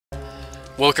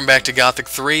Welcome back to Gothic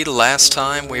 3. Last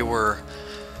time we were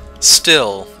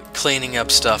still cleaning up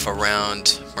stuff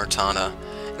around Murtana.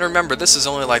 And remember, this is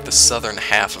only like the southern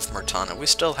half of Murtana. We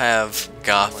still have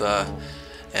Gotha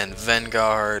and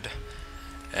Vanguard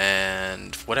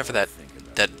and whatever that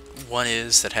one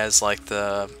is that has like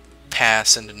the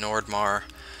pass into Nordmar.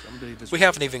 We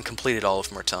haven't even completed all of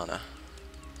Murtana.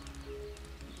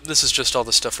 This is just all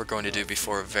the stuff we're going to do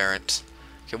before Varant.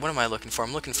 Okay, what am I looking for?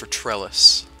 I'm looking for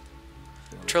Trellis.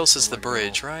 Trellis is the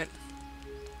bridge, right?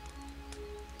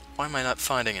 Why am I not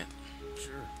finding it?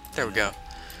 There we go.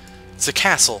 It's a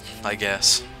castle, I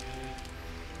guess.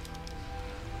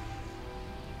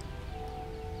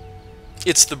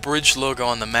 It's the bridge logo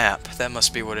on the map. That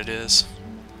must be what it is.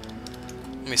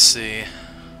 Let me see.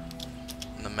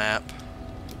 On the map.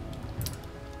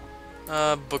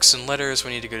 Books and letters.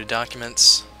 We need to go to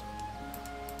documents.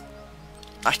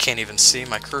 I can't even see.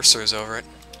 My cursor is over it.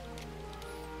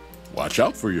 Watch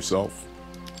out for yourself.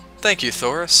 Thank you,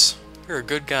 Thoris. You're a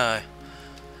good guy.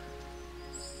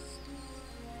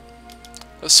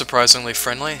 That was surprisingly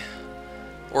friendly.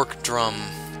 Orc drum.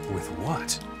 With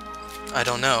what? I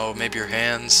don't know. Maybe your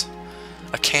hands.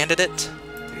 A candidate?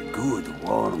 A good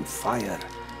warm fire.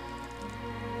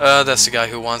 That's the guy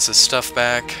who wants his stuff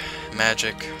back.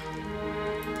 Magic.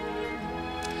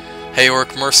 Hey,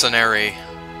 Orc mercenary.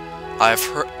 I've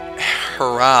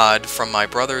heard from my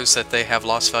brothers that they have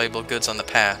lost valuable goods on the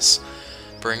pass.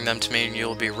 Bring them to me and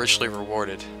you'll be richly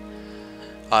rewarded.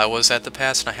 I was at the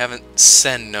pass and I haven't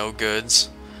sent no goods.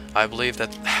 I believe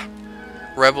that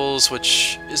rebels,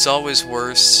 which is always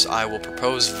worse, I will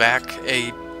propose vac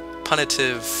a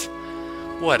punitive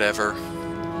whatever.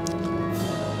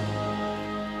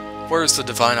 Where is the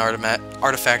divine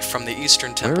artifact from the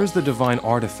Eastern Temple? Where is the divine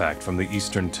artifact from the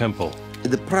Eastern Temple?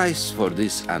 The price for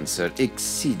this answer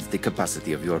exceeds the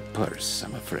capacity of your purse,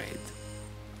 I'm afraid.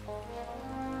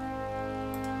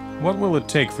 What will it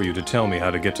take for you to tell me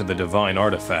how to get to the divine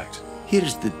artifact?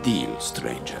 Here's the deal,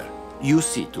 stranger. You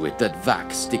see to it that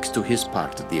Vac sticks to his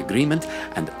part of the agreement,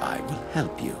 and I will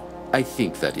help you. I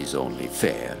think that is only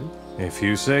fair. If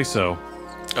you say so.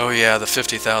 Oh yeah, the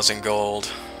 50,000 gold.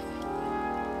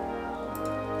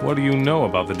 What do you know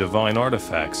about the divine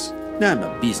artifacts? I'm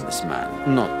a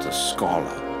businessman, not a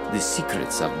scholar. The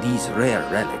secrets of these rare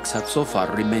relics have so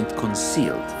far remained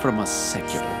concealed from us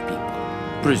secular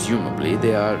people. Presumably,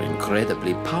 they are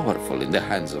incredibly powerful in the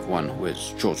hands of one who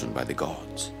is chosen by the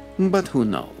gods. But who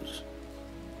knows?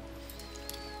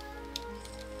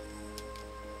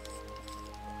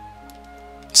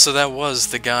 So that was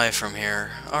the guy from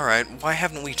here. Alright, why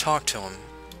haven't we talked to him?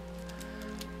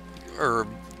 Or,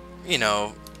 you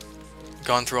know,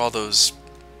 gone through all those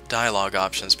dialogue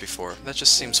options before. That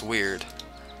just seems weird.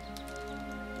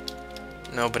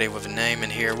 Nobody with a name in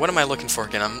here. What am I looking for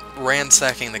again? I'm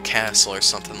ransacking the castle or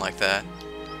something like that.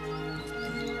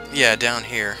 Yeah, down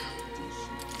here.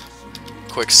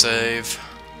 Quick save.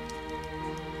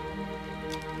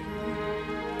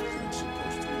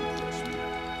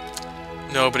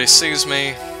 Nobody sees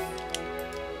me.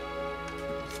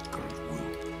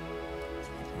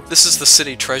 This is the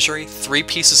city treasury. 3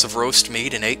 pieces of roast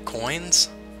meat and 8 coins?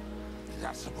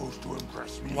 Supposed to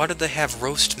impress me. Why did they have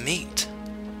roast meat?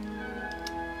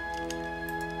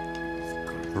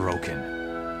 Broken.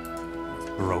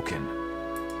 Broken.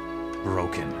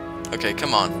 Broken. Okay,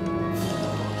 come on.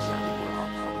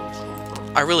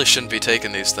 I really shouldn't be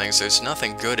taking these things. There's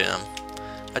nothing good in them.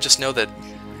 I just know that,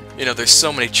 you know, there's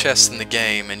so many chests in the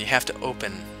game, and you have to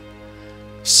open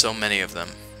so many of them.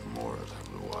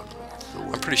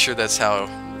 I'm pretty sure that's how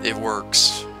it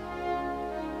works.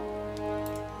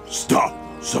 Stop!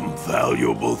 Some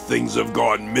valuable things have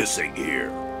gone missing here.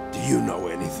 Do you know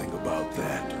anything about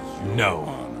that?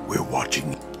 No. We're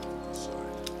watching.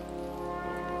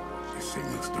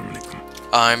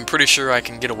 I'm pretty sure I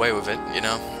can get away with it, you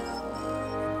know?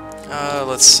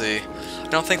 Let's see. I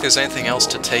don't think there's anything else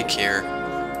to take here.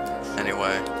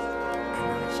 Anyway.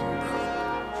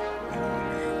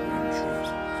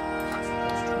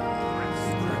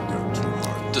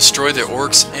 Destroy the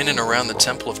orcs in and around the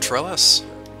Temple of Trellis?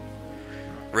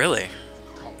 Really?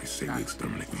 They say the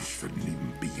exterminators shouldn't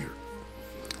even be here.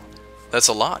 That's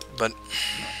a lot, but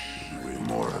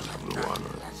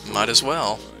might as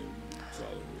well.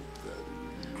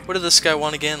 What did this guy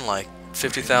want again? Like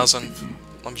 50,000?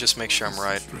 Let me just make sure I'm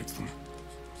right.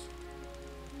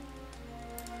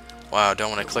 Wow, don't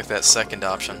want to click that second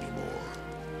option.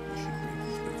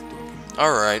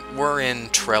 Alright, we're in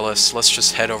Trellis. Let's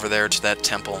just head over there to that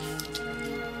temple.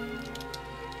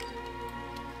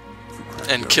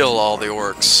 And kill all the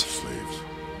orcs.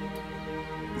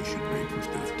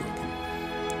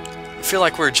 I feel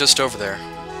like we're just over there.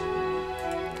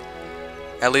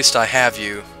 At least I have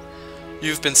you.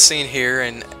 You've been seen here,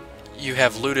 and you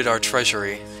have looted our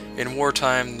treasury. In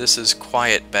wartime, this is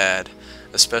quite bad,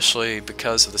 especially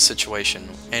because of the situation.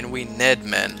 And we Ned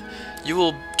men. You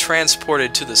will be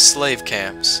transported to the slave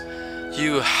camps.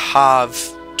 You have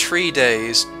 3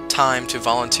 days time to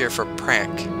volunteer for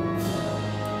Prank.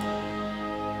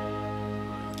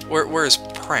 Where is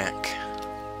Prank?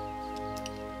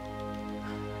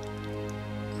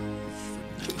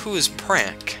 Who is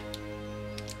Prank?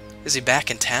 Is he back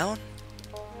in town?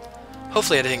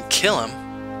 Hopefully I didn't kill him.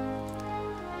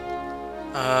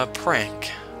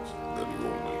 Prank. Then you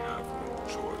only have one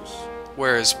choice.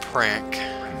 Where is Prank?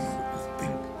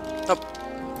 Oh,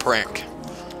 Prank.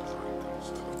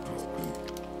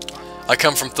 I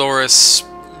come from Thoris,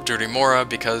 Dirty Mora,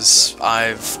 because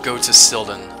I've go to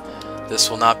Silden. This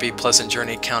will not be a pleasant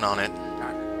journey, count on it.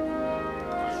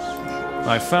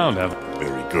 I found Evan.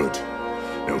 Very good.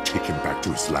 Now take him back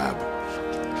to his lab.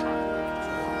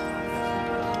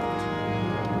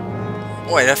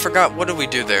 Wait, I forgot, what did we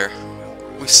do there?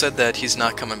 We said that he's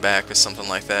not coming back or something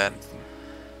like that.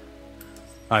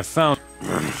 I found...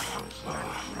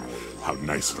 How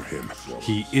nice for him.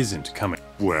 He isn't coming.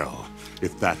 Well,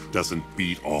 if that doesn't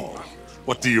beat all,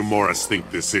 what do you Morris think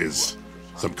this is?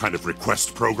 Some kind of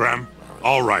request program?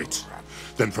 All right.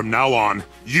 Then from now on,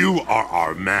 you are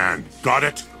our man. Got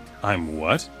it? I'm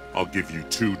what? I'll give you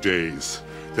 2 days.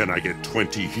 Then I get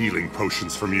 20 healing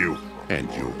potions from you. And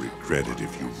you'll regret it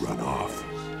if you run off.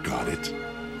 Got it?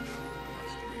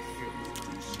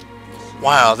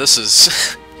 Wow, this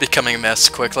is becoming a mess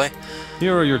quickly.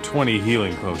 Here are your 20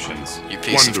 healing potions. You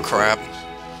piece of crap.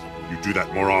 You do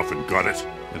that more often, got it?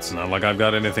 It's not like I've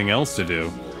got anything else to do.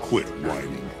 Quit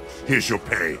whining. Here's your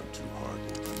pay.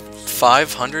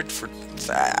 500 for...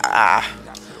 Ah.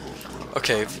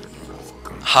 Okay.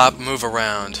 Hop, move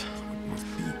around.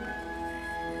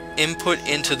 Input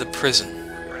into the prison.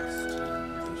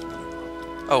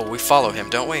 Oh, we follow him,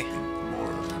 don't we?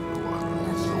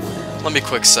 Let me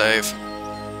quick save.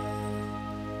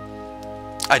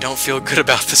 I don't feel good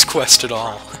about this quest at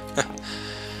all.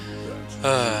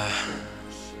 A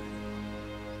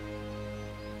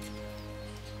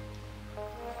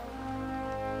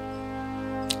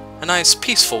nice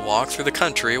peaceful walk through the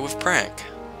country with Prank.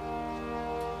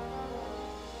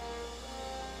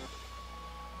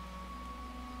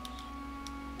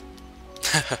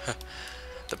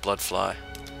 The blood fly.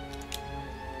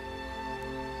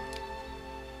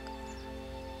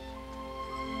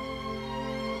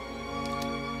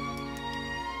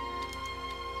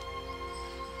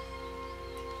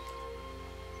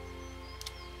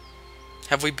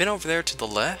 Have we been over there to the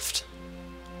left?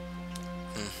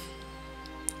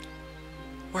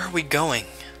 Where are we going?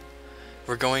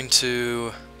 We're going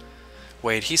to...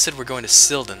 Wait, he said we're going to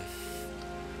Silden.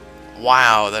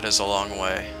 Wow, that is a long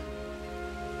way.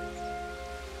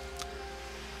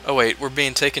 Oh wait, we're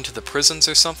being taken to the prisons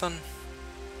or something?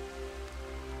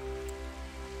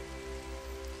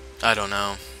 I don't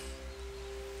know.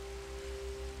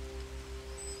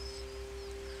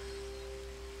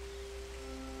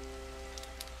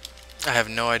 I have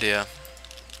no idea.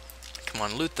 Come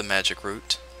on, loot the magic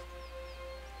root.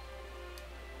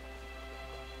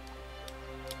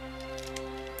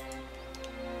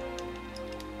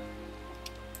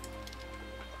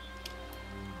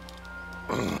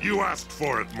 You asked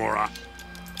for it, Mora.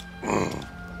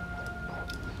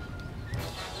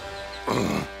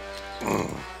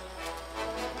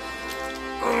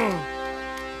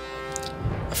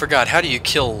 I forgot, how do you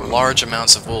kill large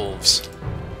amounts of wolves?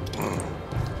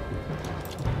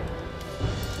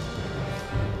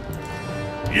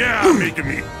 Yeah, make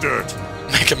him eat dirt.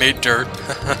 Make him eat dirt.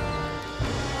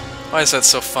 Why is that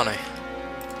so funny?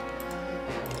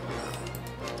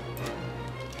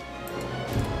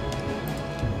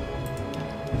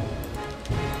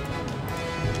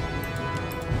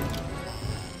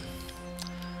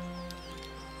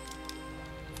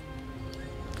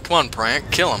 Come on,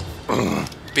 Prank, kill him.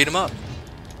 Beat him up.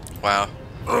 Wow.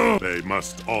 They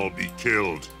must all be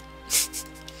killed.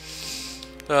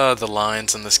 The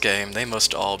lines in this game, they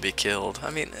must all be killed. I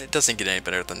mean, it doesn't get any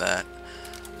better than that.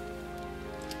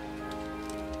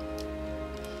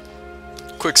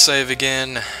 Quick save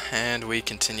again, and we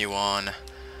continue on.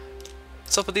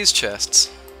 What's up with these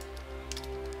chests?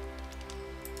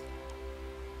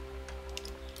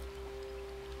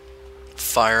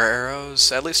 Fire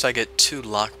arrows? At least I get 2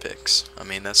 lockpicks. I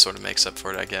mean, that sort of makes up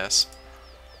for it, I guess.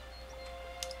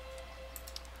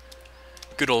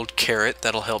 Good old carrot,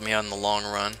 that'll help me out in the long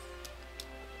run.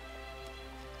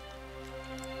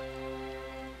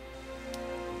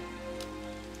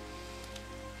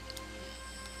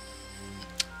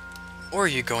 Where are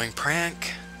you going,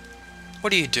 Prank?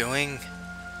 What are you doing?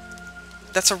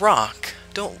 That's a rock.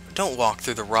 Don't walk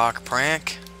through the rock,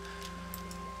 Prank.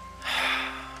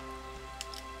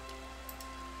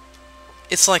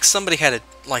 It's like somebody had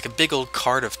a big old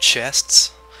cart of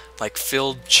chests, like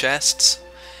filled chests,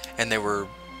 and they were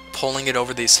pulling it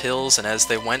over these hills, and as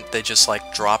they went, they just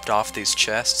like dropped off these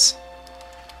chests.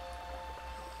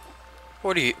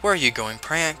 Where are you going,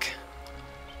 Prank?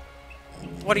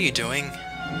 What are you doing?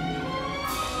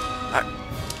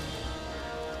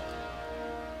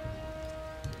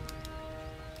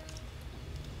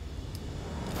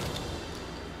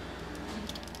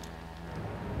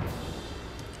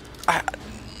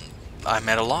 I'm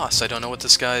at a loss. I don't know what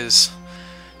this guy's...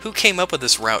 Who came up with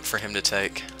this route for him to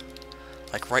take?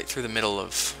 Like, right through the middle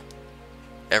of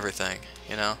everything,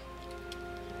 you know?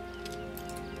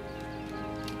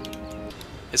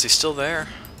 Is he still there?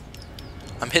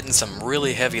 I'm hitting some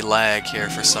really heavy lag here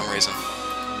for some reason.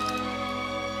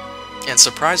 And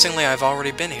surprisingly, I've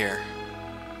already been here.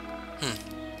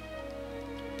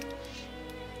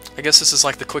 I guess this is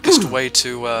like the quickest way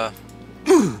to,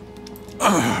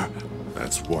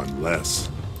 That's one less.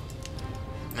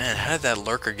 Man, how did that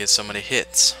lurker get so many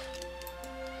hits?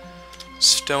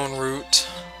 Stone root.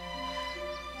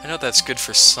 I know that's good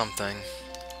for something.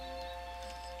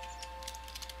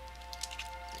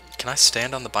 Can I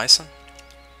stand on the bison?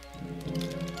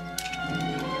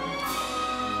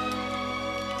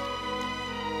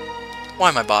 Why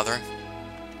am I bothering?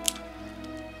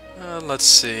 Let's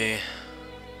see.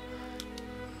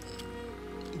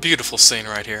 Beautiful scene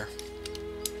right here.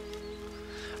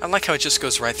 I like how it just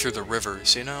goes right through the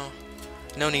rivers, you know?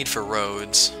 No need for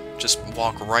roads. Just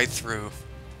walk right through.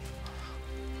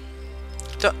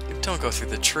 Don't go through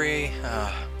the tree.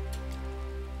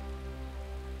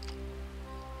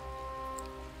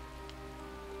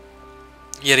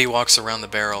 Yeti walks around the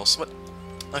barrels. What?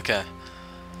 Okay.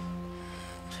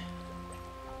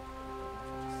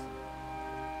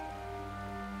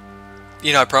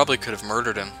 You know, I probably could have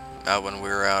murdered him out when we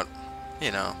were out,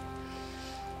 you know,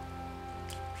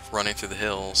 running through the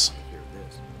hills.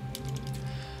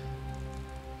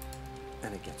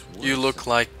 You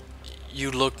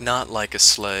look not like a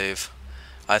slave.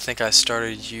 I think I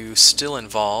started you still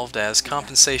involved as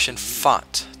compensation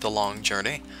fought the long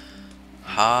journey.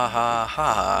 Ha ha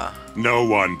ha. No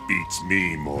one beats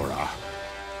me, Mora.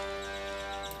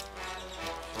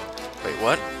 Wait,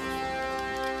 what?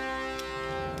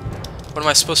 What am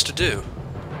I supposed to do?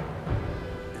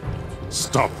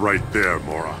 Stop right there,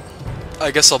 Mora.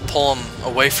 I guess I'll pull him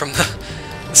away from the...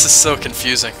 This is so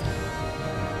confusing.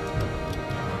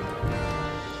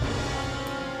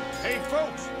 Hey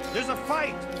folks, there's a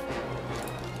fight!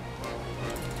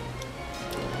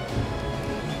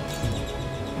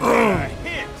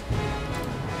 Hit!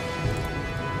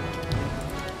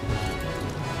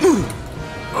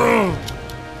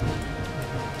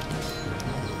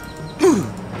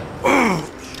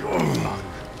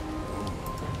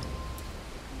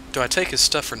 Do I take his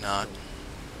stuff or not?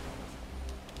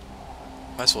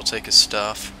 Might as well take his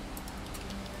stuff.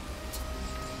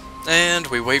 And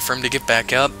we wait for him to get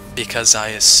back up, because I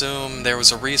assume there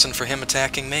was a reason for him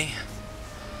attacking me.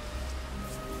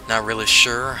 Not really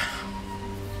sure.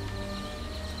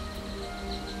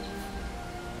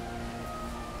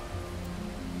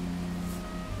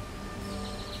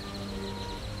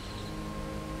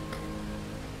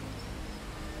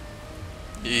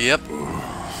 Yep.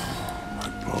 My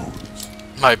bones.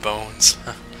 My bones.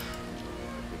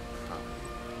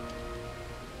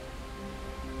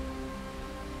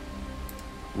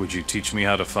 Would you teach me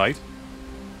how to fight?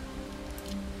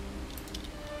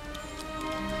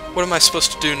 What am I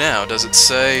supposed to do now? Does it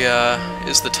say,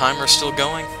 is the timer still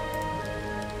going?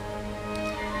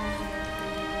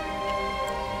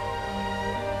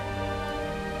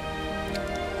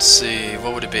 Let's see,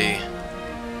 what would it be?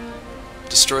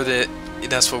 Destroy the...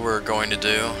 That's what we're going to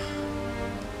do.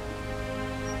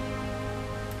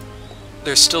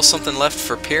 There's still something left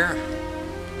for Pier?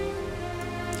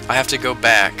 I have to go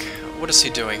back. What is he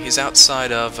doing? He's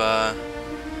outside of,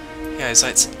 yeah, he's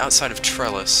outside of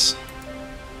Trellis.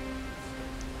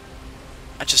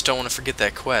 I just don't want to forget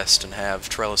that quest and have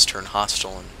Trellis turn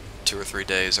hostile in 2 or 3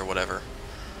 days or whatever.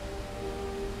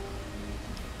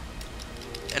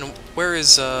 And where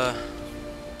is,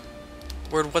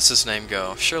 where'd what's-his-name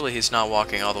go? Surely he's not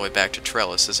walking all the way back to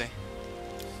Trellis, is he?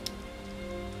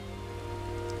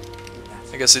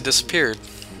 I guess he disappeared.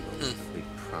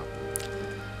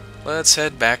 Let's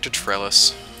head back to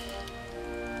Trellis.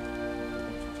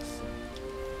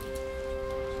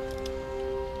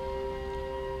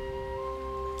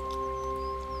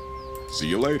 See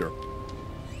you later.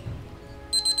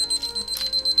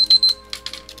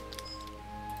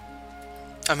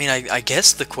 I mean, I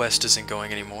guess the quest isn't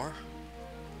going anymore.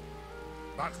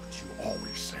 That's what you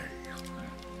always say.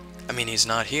 I mean, he's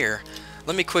not here.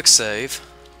 Let me quick save.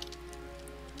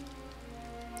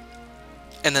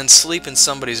 And then sleep in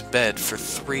somebody's bed for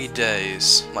 3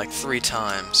 days. Like 3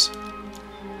 times.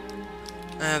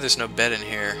 There's no bed in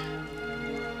here.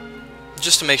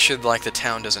 Just to make sure, like, the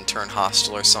town doesn't turn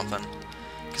hostile or something.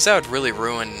 Because that would really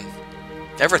ruin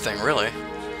everything, really.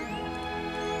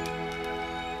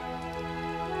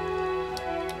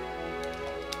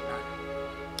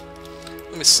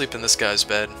 Let me sleep in this guy's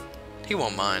bed. He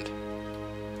won't mind.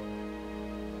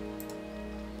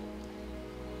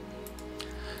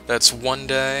 That's 1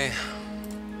 day.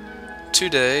 2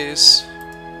 days.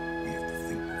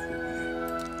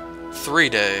 3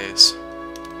 days.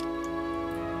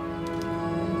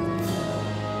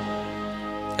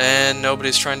 And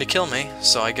nobody's trying to kill me,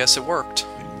 so I guess it worked.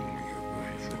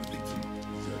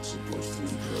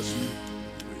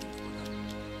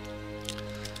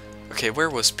 Okay, where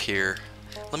was Pier?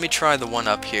 Let me try the one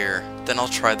up here, then I'll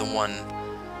try the one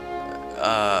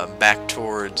back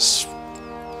towards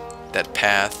that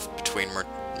path between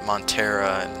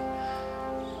Montera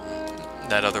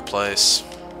and that other place,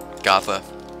 Gothic.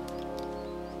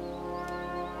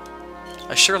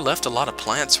 I sure left a lot of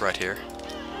plants right here.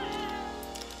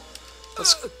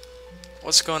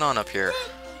 What's going on up here?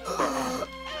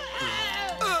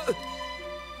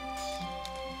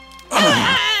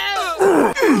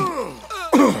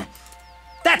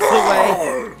 That's the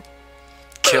way!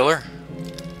 Killer?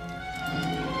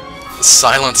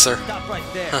 Silencer. Stop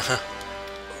right there.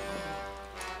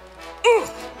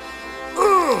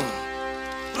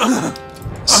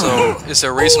 So, is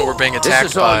there a reason we're being attacked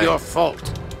This is all your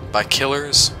fault. by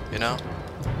killers, you know?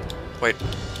 Wait.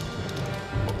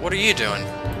 What are you doing?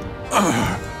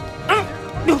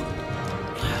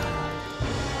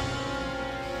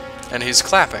 And he's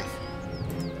clapping.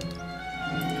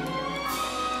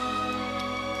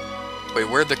 Wait,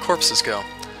 where'd the corpses go?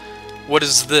 What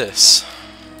is this?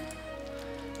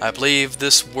 I believe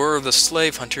this were the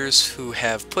slave hunters who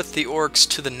have put the orcs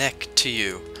to the neck to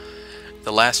you.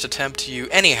 The last attempt you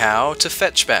anyhow to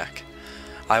fetch back.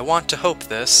 I want to hope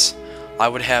this. I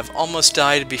would have almost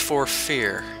died before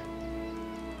fear.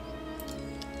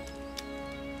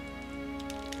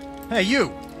 Hey, you!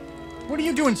 What are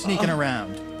you doing sneaking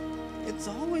around? It's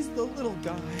always the little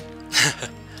guy.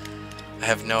 I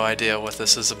have no idea what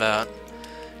this is about.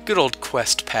 Good old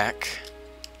quest pack.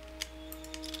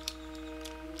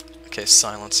 Okay,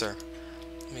 silencer.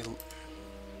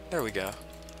 There we go.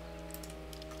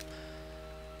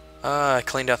 I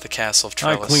cleaned out the castle of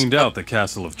Trellis. I cleaned out the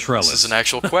castle of Trellis. This is an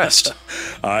actual quest.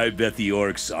 I bet the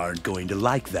orcs aren't going to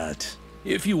like that.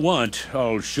 If you want,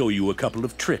 I'll show you a couple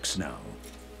of tricks now.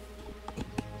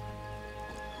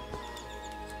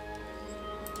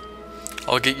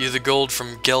 I'll get you the gold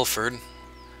from Gelford.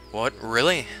 What,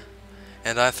 really?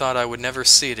 And I thought I would never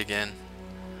see it again.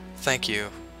 Thank you.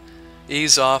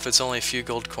 Ease off, it's only a few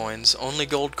gold coins. Only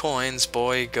gold coins,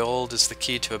 boy, gold is the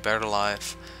key to a better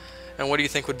life. And what do you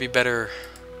think would be better?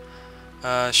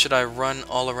 Should I run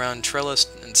all around Trellis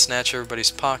and snatch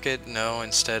everybody's pocket? No,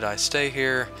 instead I stay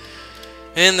here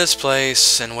in this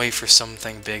place and wait for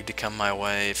something big to come my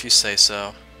way, if you say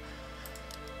so.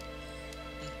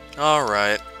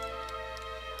 Alright.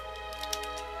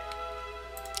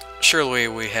 Surely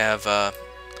we have,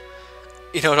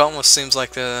 you know, it almost seems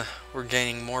like we're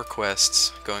gaining more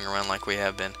quests going around like we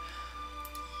have been.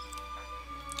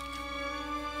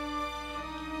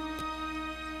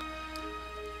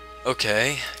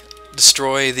 Okay,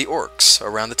 destroy the orcs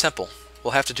around the temple.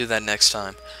 We'll have to do that next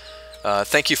time.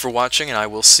 Thank you for watching, and I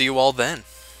will see you all then.